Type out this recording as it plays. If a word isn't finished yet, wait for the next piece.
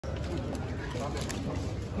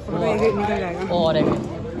और एक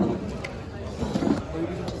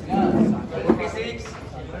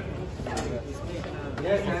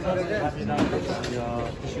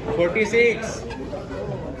 46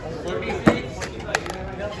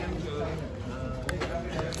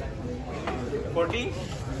 40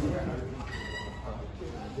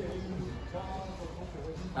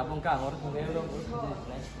 tabung ka ngor ngel dong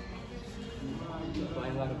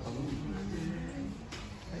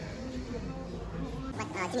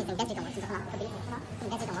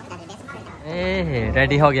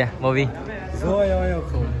ready हो गया मूवी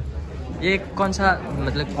ये कौन सा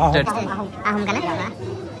मतलब ahum ka na?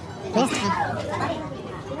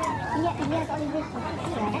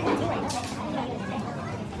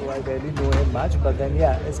 So I barely know him much, but then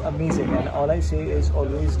yeah, it's amazing. And all I say is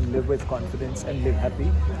always live with confidence and live happy,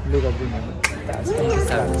 live every moment. That's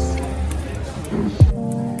success.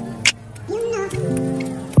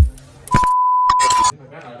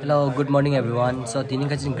 Hello, good morning everyone. So tini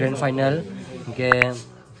ka chin grand final ke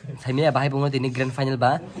thaimia bahai bungo tini grand final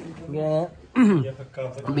ba ke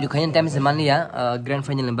video khayan time se mania grand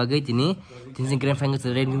final bagai tini grand final se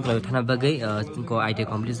rating ko thana bagai ko ite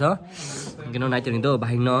complete so geno night ring do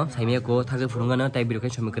bahai no thaimia ko thage furunga na tai video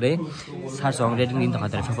khayan chome kre sar song rating din ta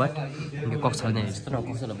dar fabat ke kok sal ne sto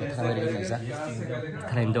kok sal ba thana rating na sa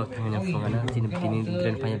thana do thana furunga na tini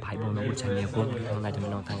grand final bahai bungo no chame ko night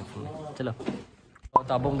ring no thana furunga chalo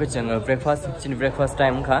tabung ke jang breakfast chin breakfast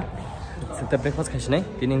time kha sita breakfast khashne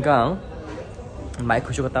tini ka mai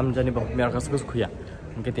khushu katam jani ba mer kas kus khuya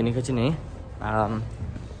ke tini khachini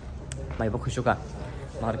mai ba khushu ka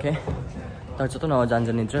marke ta choto no jan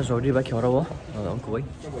jan interest rodi ba khoro wo koi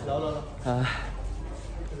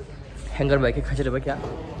hanger ba ke khachre ba kya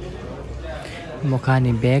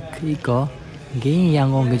mokhani bag iko ge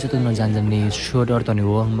yang ong ge choto no jan jan ni shoot or to ni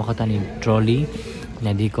wo mokhatani trolley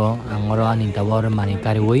nadi ko angoro ani tawar mani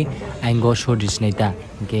kari woi aingo show disneyta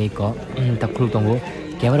ge ko takru tongo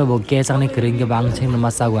camera bo ke sang ni kering ke bang cheng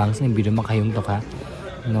ma sa wang sing video ma khayung to kha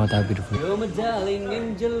no ta beautiful you're my darling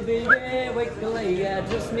angel baby wake like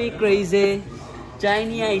just me crazy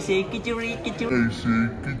tiny I say kitchery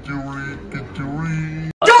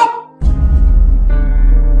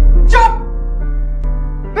chop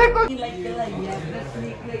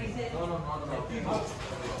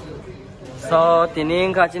so tini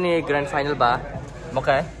ka chini grand final ba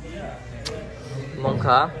mokai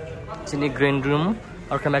mongkha chini green room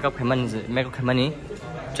और makeup khemani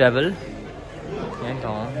travel ये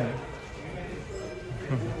तो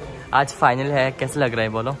आज final है कैसा लग रहा है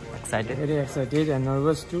बोलो excited Very excited and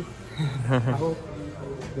nervous too. I hope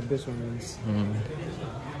the best one wins.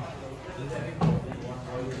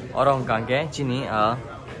 और हम कहाँ के चीनी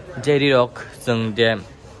जेरी रॉक जों दे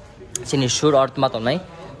चीनी शूट और टमाटो नहीं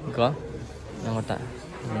को yang kota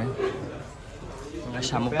nggak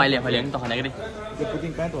sama pilih yang tok na gini The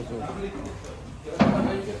pudding kind also.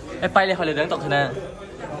 pilih yang tok na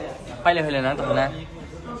pilih yang tok na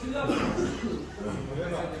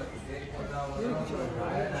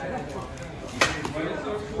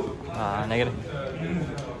na gini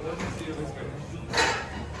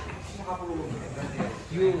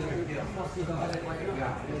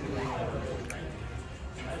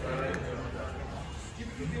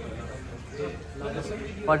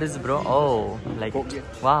What is bro? Oh, like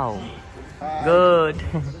wow, good.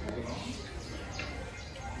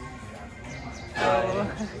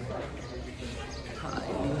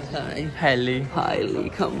 Highly,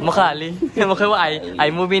 come. Makali, makali I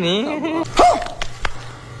movie ni.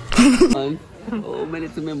 Oh, मैंने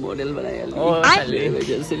तुम्हें model बनाया Oh, highly.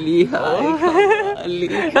 वजह से ली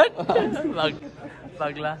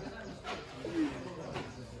Bagla.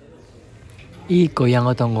 I ko yang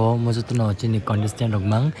otongo mojoto no chini contestant rok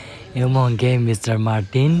mang emong ge Mr.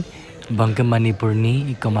 Martin bangke Manipur ni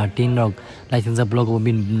iko Martin rok license blog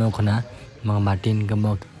bin no khona mang Martin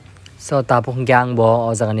gamok so tapong gyang bo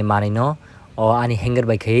o jaga ni mani no o ani hanger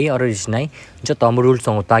bai khai or risnai jo tom rule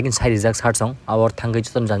song tagin sai rijak sar song awor thangai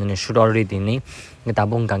joton janine shoot already ni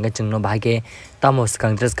tapong gang ge chungno bahage tamo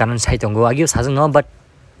skang dress kanan sai tongo agi sajung no but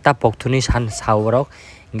ta pokthuni san saworok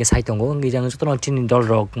nge sai tongo nge jang joton chini dol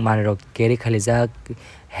rok mani rok keri khali jak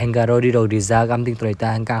hanger ori rok rijak amting toita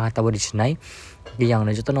hangka hata bori sinai ge yang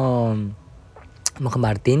ne joton mok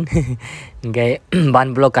Martin nge ban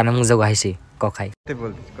blog kanang jago haisi ko khai te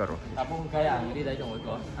bol karo Tapong kaya ang di dai jong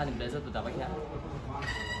ko ani blazer tu dapat ya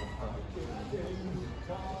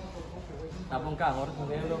Tapong ka ngor tu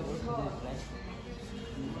lo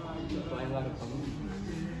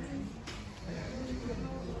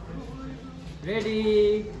ready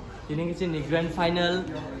Ini chini grand final,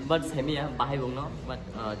 but semi ya bahai bong no, but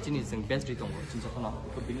chini sing best di tongo, chini satu no,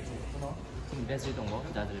 bini satu no, chini best di tongo,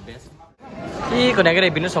 jadi best. Ih, kau negara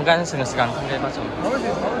bini songkan sengaskan, kan macam.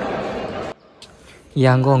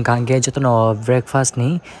 Yang gong kangge joto no breakfast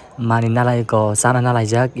ni mani nalai ko sana nalai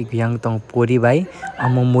jak iku yang tong puri bai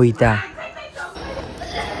amu muita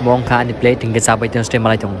mong kha ni plate tingge sabai tong stay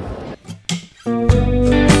malai tong.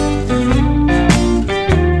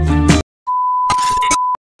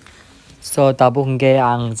 So tabu hingge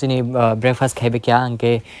ang sini breakfast khai bekya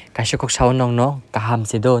angke kaisa kok saw nong no kaham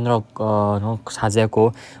se do no saja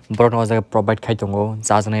ko bro no jaga provide khai tongo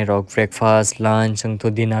jajane rok breakfast lunch and to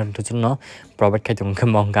dinner to no provide khai tong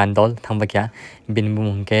mong gan dol thang bekya bin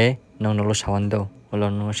bum hingke nong no lo sawan do lo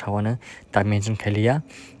no sawana ta mention khailia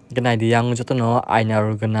kenai di yang joto no aina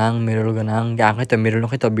ro ganang mirror ganang yang khai to mirror no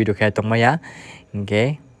khai to video khai tong maya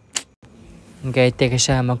hingke Okay, take a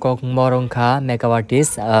shot. Makok morong kha makeup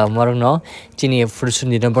artist. Morong no chini fruits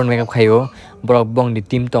ni don makeup khayo. Borok bong di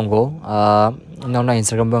team tongo. Nong na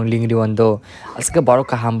Instagram bong link di wando. Aska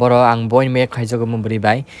borok kha ham borok ang boy make khai jogo mo bri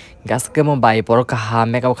bai. Gas ke mo bai borok kha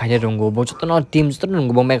makeup khai rungo. Bo joto no team joto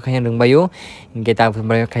rungo bong makeup khai rung bayo. Geta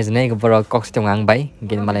borok khai jane borok kok sitong ang bai.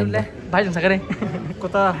 Gen malai. Bai jang sakare.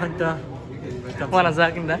 Kota hanta. Mana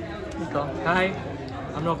sakinda? Hi.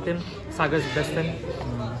 I'm Noctin. Sagar's best friend.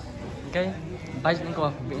 Okay. Bye ko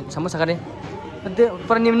sama sakare ade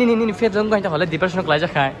par ni fe jong gain ta hole depression klai ja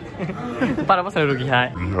khai para pasal rugi hai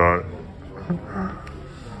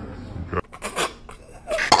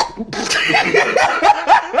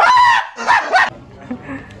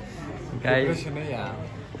guys ya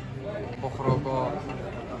pokro ko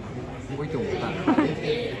muchung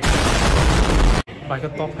Bài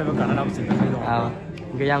cái top hay cả năm sinh cái đó.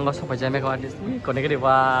 Cái yang có sắp phải make up artist. Còn cái điều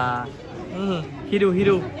wa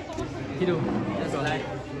hidu.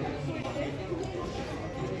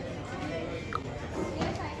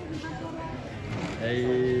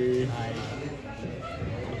 Hey.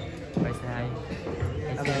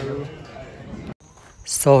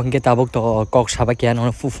 So hingga tabuk to kok sabak ya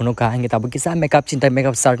no fufuno ka hingga tabuk kisa makeup cinta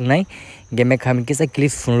makeup start nai hingga makeup kisa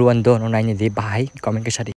clip funuan do no nai ni di bahai comment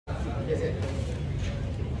ke sari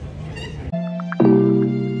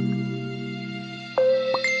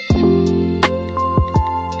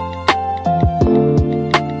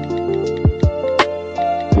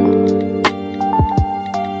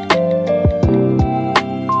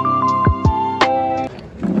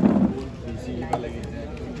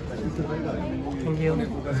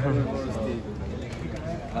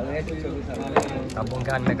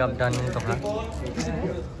Tabungkan makeup dan toha.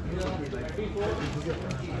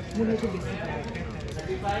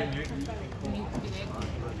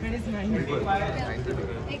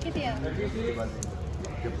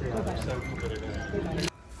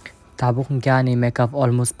 tabuk hingga ni makeup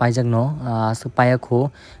almost pajak no supaya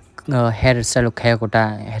ko hair style khaya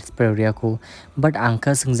kota hair spray ria ko but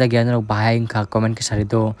angka singja gyan ro bahai ka comment ke sari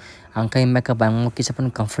do angka makeup ang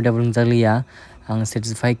kisapan comfortable jaliya ang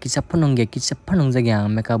satisfy kisapan nongge kisapan nongja gya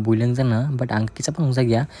makeup builang jana but ang kisapan nongja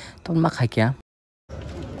gya ton ma khai kya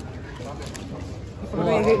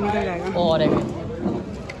Oh, deh.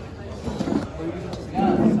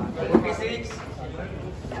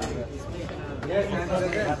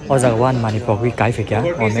 Ojagwan manipokwi kai fe kya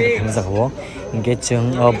on me kham jagwo nge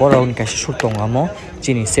chung borong ka shoot tong amo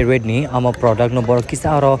chini sered ni amo product no borok kisa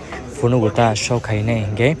aro phunu gota show khai ne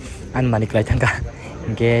nge an manik lai thanga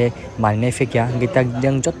nge manne fe kya nge tak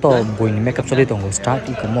jang joto buin makeup choli tong start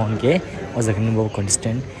i komo nge ojagni bo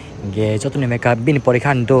consistent nge joto ne makeup bin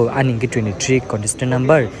porikhan do ani nge 23 consistent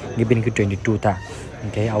number nge bin nge 22 ta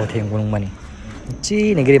nge aw theng gunung mani chi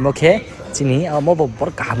negeri mokhe chini amo bor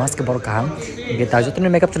kamas ke bor kam nge ta joto ne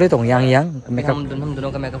makeup choli tong yang makeup हम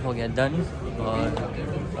दोनों का makeup हो गया done और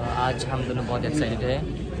आज हम दोनों बहुत एक्साइटेड है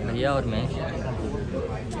भैया और मैं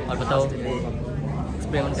और बताओ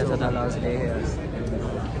एक्सपेरिमेंट कैसा था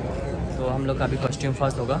तो हम लोग का अभी कॉस्ट्यूम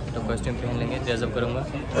फर्स्ट होगा तो कॉस्ट्यूम पहन लेंगे ड्रेसअप करूँगा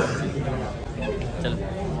चल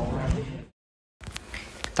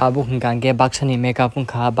tabuk hingga baksani makeup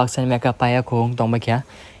kha baksani makeup paya khong tong ba kya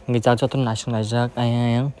ngi cha joto nasung na jak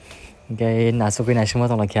ayang nge nasukui nasung ma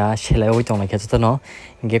tong la kya shelai oi tong la kya joto no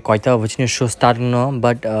nge koita buchini show start no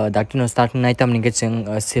but dakino start nai tam nge cheng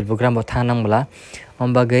silvogram bo thanang bla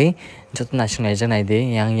ombagai joto nasung na jak nai de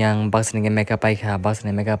yang baksani nge makeup pai kha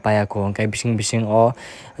baksani makeup paya khong kai bising o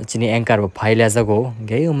chini anchor bo phaila jago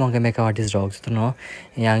nge umong nge makeup artist rok joto no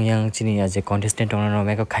yang chini as a contestant tong no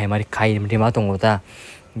makeup khai ma tong ta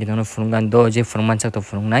ginano funungan do je funungan chak to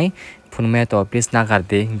funung nai funme to please na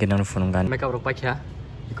karte ginano funungan makeup रुक पाख्या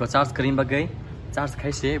eco charge Karim बगै charge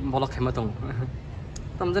खाइसे bulk खाइमा तङ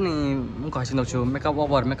tầm rất này có xin đọc chú makeup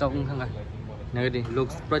over makeup cũng thằng cái này đi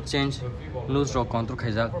looks but change lose rock control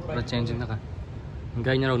khai ra but change thằng cái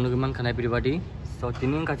ngay nhà rồi nước mang khai everybody so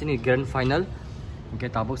tin cái này grand final cái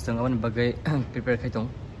tabok sang awan bagai prepare khai tong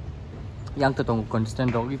yang to tong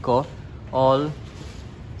constant rock ko all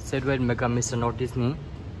said when mega Mr. Notice ni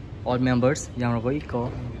all members yang rock ko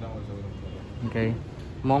okay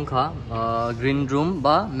mong kha green room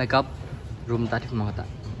ba makeup room ta thik mangata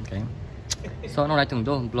okay so no tung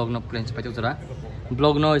do blog no plan pa chu jara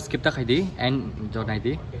blog no skip ta khai di and jor nai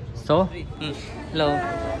di so hello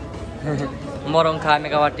morong kha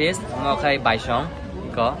makeup artist mo khai bai song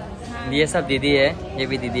ko ये सब दीदी है ये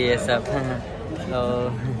भी दीदी है सब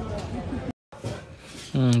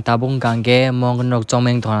tabung kangge mong nok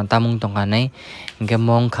chomeng thona tamung tongka nai ge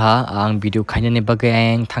mong kha ang video khaine ne bagai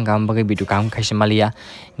ang thangam bagai video kam khaise malia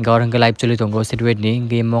gaurang ke live choli tongo situate ni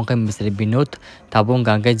ge mong ka Mr. Binod tabung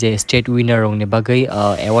kangge je state winner rong ne bagai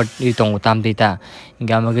award ri tong tam dita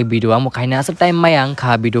gam bagai video am khaina sab time mai ang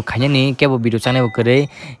kha video khaine ni kebo video chane kare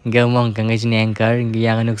ge mong kangge jin anchor ge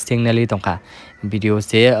yang nuk signal tongka video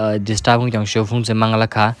se disturb jang show phung se mangala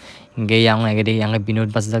kha ge yang ngai ge yang Binod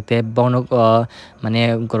bas jakte bonok mane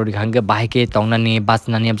gorori khang ge bahai ke tongnani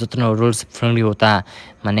basnani am jotno rules frongri hota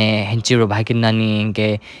mane henchiro bahai ke nani ge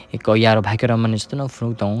ko yaro bahai ke mane jotno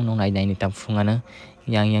frong tong nong nai nai ni tam frungana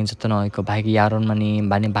yang jotno ko bahai ke yaron mani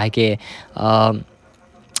bani bahai ke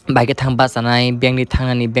thang basanai bank ni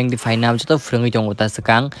thangani bank di final joto frongri tong uta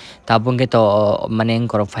sakang tabung ge to mane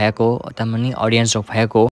korok phaya ko tamani audience rok phaya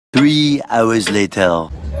ko 3 hours later.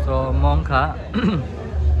 so mong kha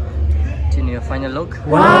chini final look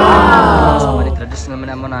wow somebody traditional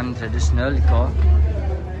mana traditional ko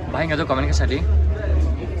bahai nga do comment ka sadi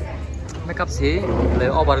makeup se le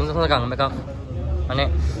over ng sa gang makeup mane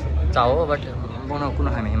chao but bono kuno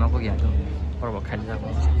hai ma ko gya to or ba khan ja ko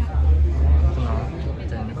no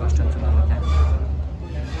then question to ma ka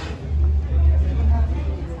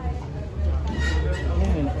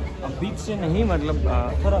बीच से नहीं मतलब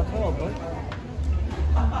थोड़ा ऊपर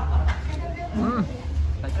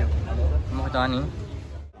thank you mo ta ni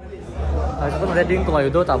so reading ko ayo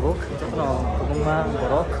do tabuk so kuma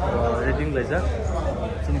borok reading laser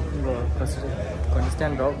sini ko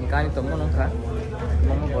constant rock kani to mo nong kha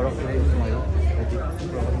mo borok le mo ayo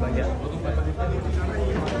bangya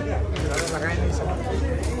lagai ni sa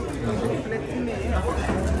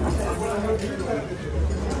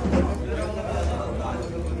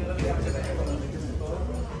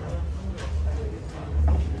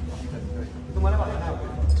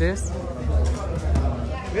Yes.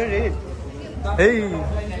 Very Hey,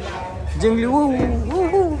 jingli woo.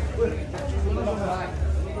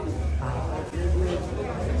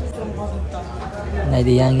 nai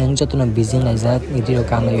de yang jotno busy nai jak idi ro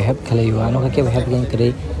kam you have khale you ano ke have gen kre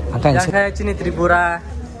akan Yang kaya chini Tripura.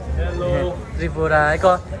 Hello. Tripura.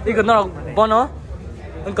 Iko norok bono.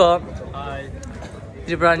 Engko. Hi.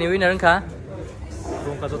 Tripura ni winner engka.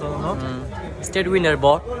 Rungka joto no. State winner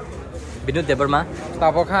bo. Binod Deberma.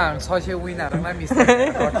 Tabo khang social winner na Mr.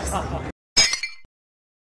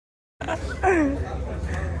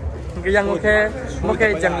 Yang oke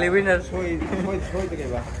jangli winner.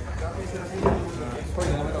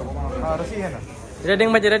 Reading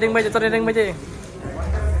baje.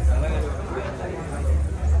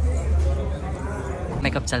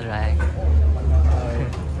 Makeup चल रहा है.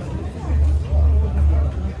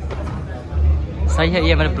 सही है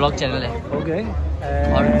ये मेरा blog channel है. okay.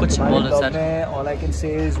 और कुछ बोलो sir. All I can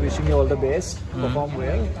say is wishing you all the best, perform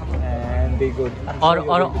well and be good.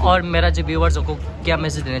 और मेरा जो व्यूअर्स को क्या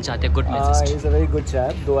मैसेज देना चाहते हैं? Good message. He's a very good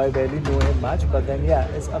chap, though I barely know him much, but then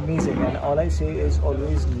yeah, it's amazing and all I say is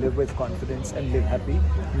always live with confidence and live happy,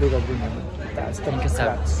 live every moment. That's the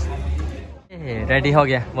crux. Ready हो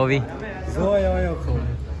गया movie.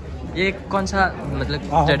 ये कौन सा मतलब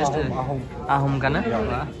traditional आहम का ना?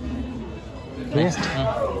 Next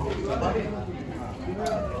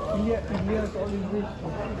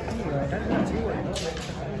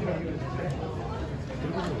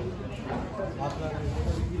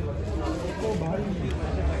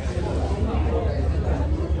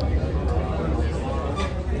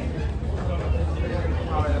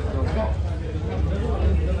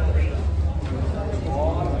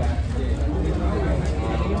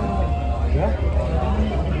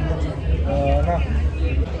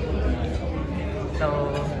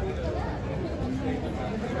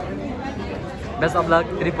Best of luck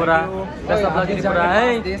Tripura. Best of luck Tripura.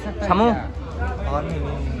 Hey, tamo.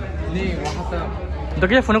 Ni वहाँ से. तो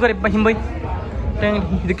क्या फोन करे हिम्बई. टेंग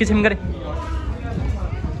दिक्कत हिम करे.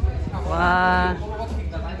 वाह.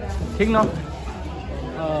 ठीक ना.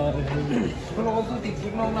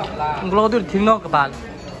 Blog tu thing no các bạn.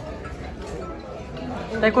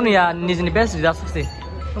 Đây con này nhìn nhìn best result sih.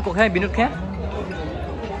 Nó cũng hay biến được khác.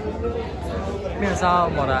 Biết làm sao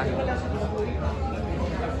bỏ ra.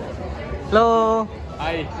 Hello.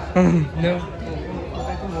 Hi. No.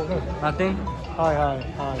 Nothing. Hi.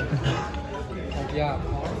 Yeah.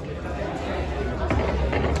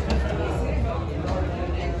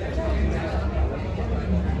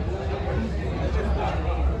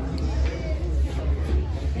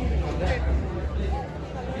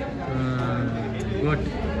 Good.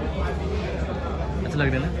 अच्छा लग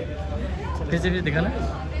रहा है ना? फिर से दिखा ना?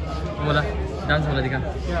 बोला डांस वाला दिखा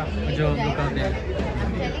जो लोग करते हैं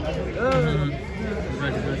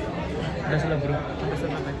जैसे लग bro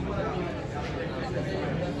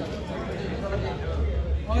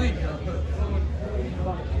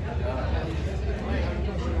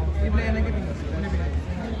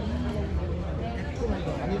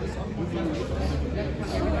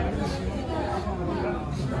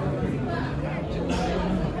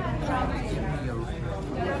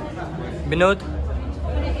Binod,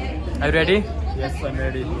 are you ready? Yes, I'm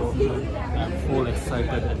ready. I'm full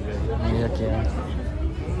excited and ready. Yeah, okay.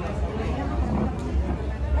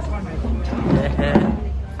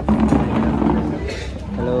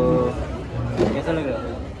 Hello कैसा लग रहा है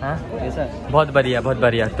हाँ कैसा बहुत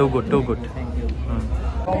बढ़िया too good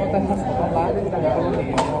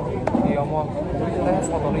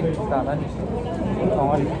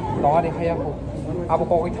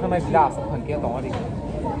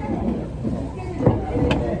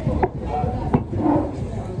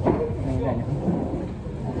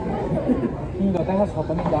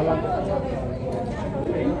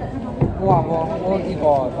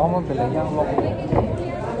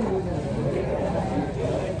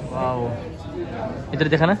wow इधर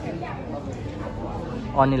देखा ना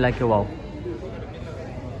ऑन लाइक वाओ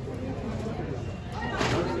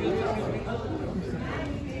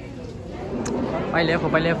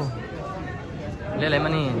पहले ले ले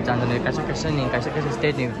मनी जानते नहीं कैसे नहीं कैसे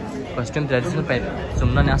स्टेट नहीं कॉस्ट्यूम ट्रेडिशनल पे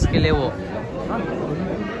सुनना नाच के लिए वो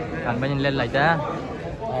कान बजन ले लाइटा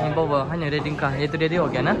इन वो हने रेडिंग का ये तो रेडी हो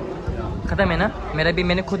गया ना खत्म है ना मेरा भी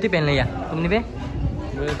मैंने खुद ही पहन लिया तुमने भी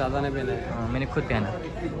मेरे दादा ने पहना है मैंने खुद पहना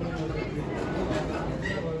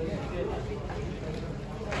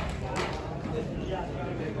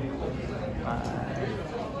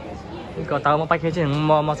có tao mà bách hết chứ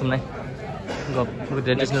mò sum này có một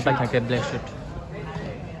traditional bách hàng kẹp black shirt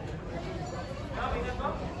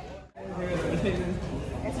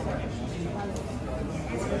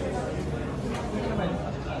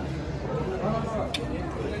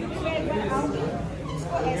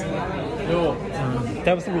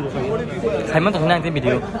hay mất thằng năng cái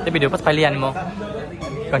video bắt phải liền mà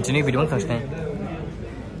còn chỉ video thằng này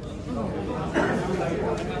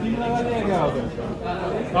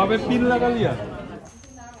अबे pin लगा लिया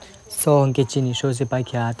so के चीनी show से पाई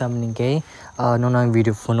क्या तम निके नोना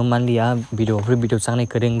video phone मान लिया वीडियो चांगने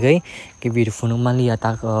करेंगे के वीडियो फोन मान लिया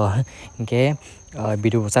तक के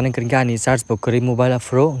वीडियो चांगने करेंगे आनी चार्ज बुक करे मोबाइल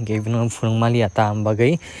फ्रो के फोन मान लिया तम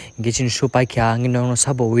बगई के चीनी शो पाई क्या नोना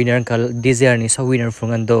सब विनर का डिजायर नि सब विनर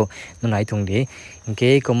फोन दो नोना इतुंगे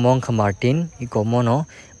के कोमोंग खा मार्टिन कोमोनो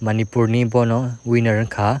मणिपुर नि बोनो विनर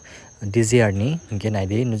खा डिजायर नि के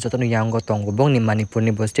नाइदे न जतो यांगो tongo bong ni manipur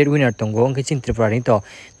ni state winner tongo ke chin tripura ni to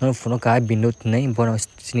no phono ka binut nei bono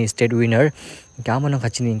chini state winner ka mano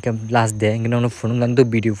khachini income last day ngino no phono lang do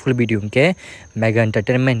video full video ke mega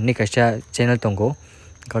entertainment ni kasha channel tongo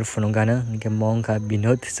kar phono gana ke mong ka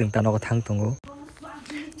binut singta no thang tongo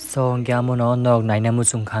so ngamo no nok naina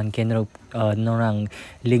muchung khang ke no norang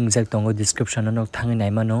link jak tongo description no thang nai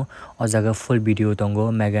mano o jaga full video tongo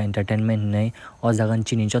mega entertainment nei o jaga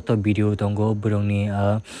chini joto video tongo burongni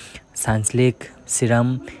sans lake siram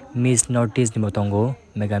miss notice ni botongo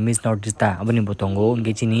mega miss notice ta aboni botongo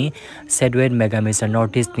nge chini sedwed mega miss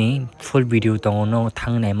notice ni full video tongo no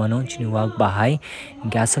thang nai mano chini wak bahai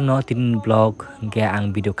gasang no tin blog ge ang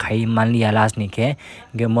video khai manli alas ni ke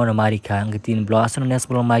ge mono mari kha nge tin blog asano next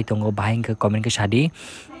blog mai tongo bahai ke comment ke shadi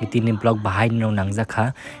ge tin blog bahai no nang ja kha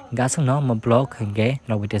gasang no mo blog ge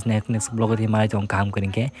no bites next blog ti mai tong kam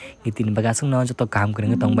kring ke ge tin bagasang no joto kam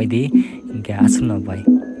kring tong bai di ge asano bai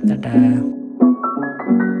tata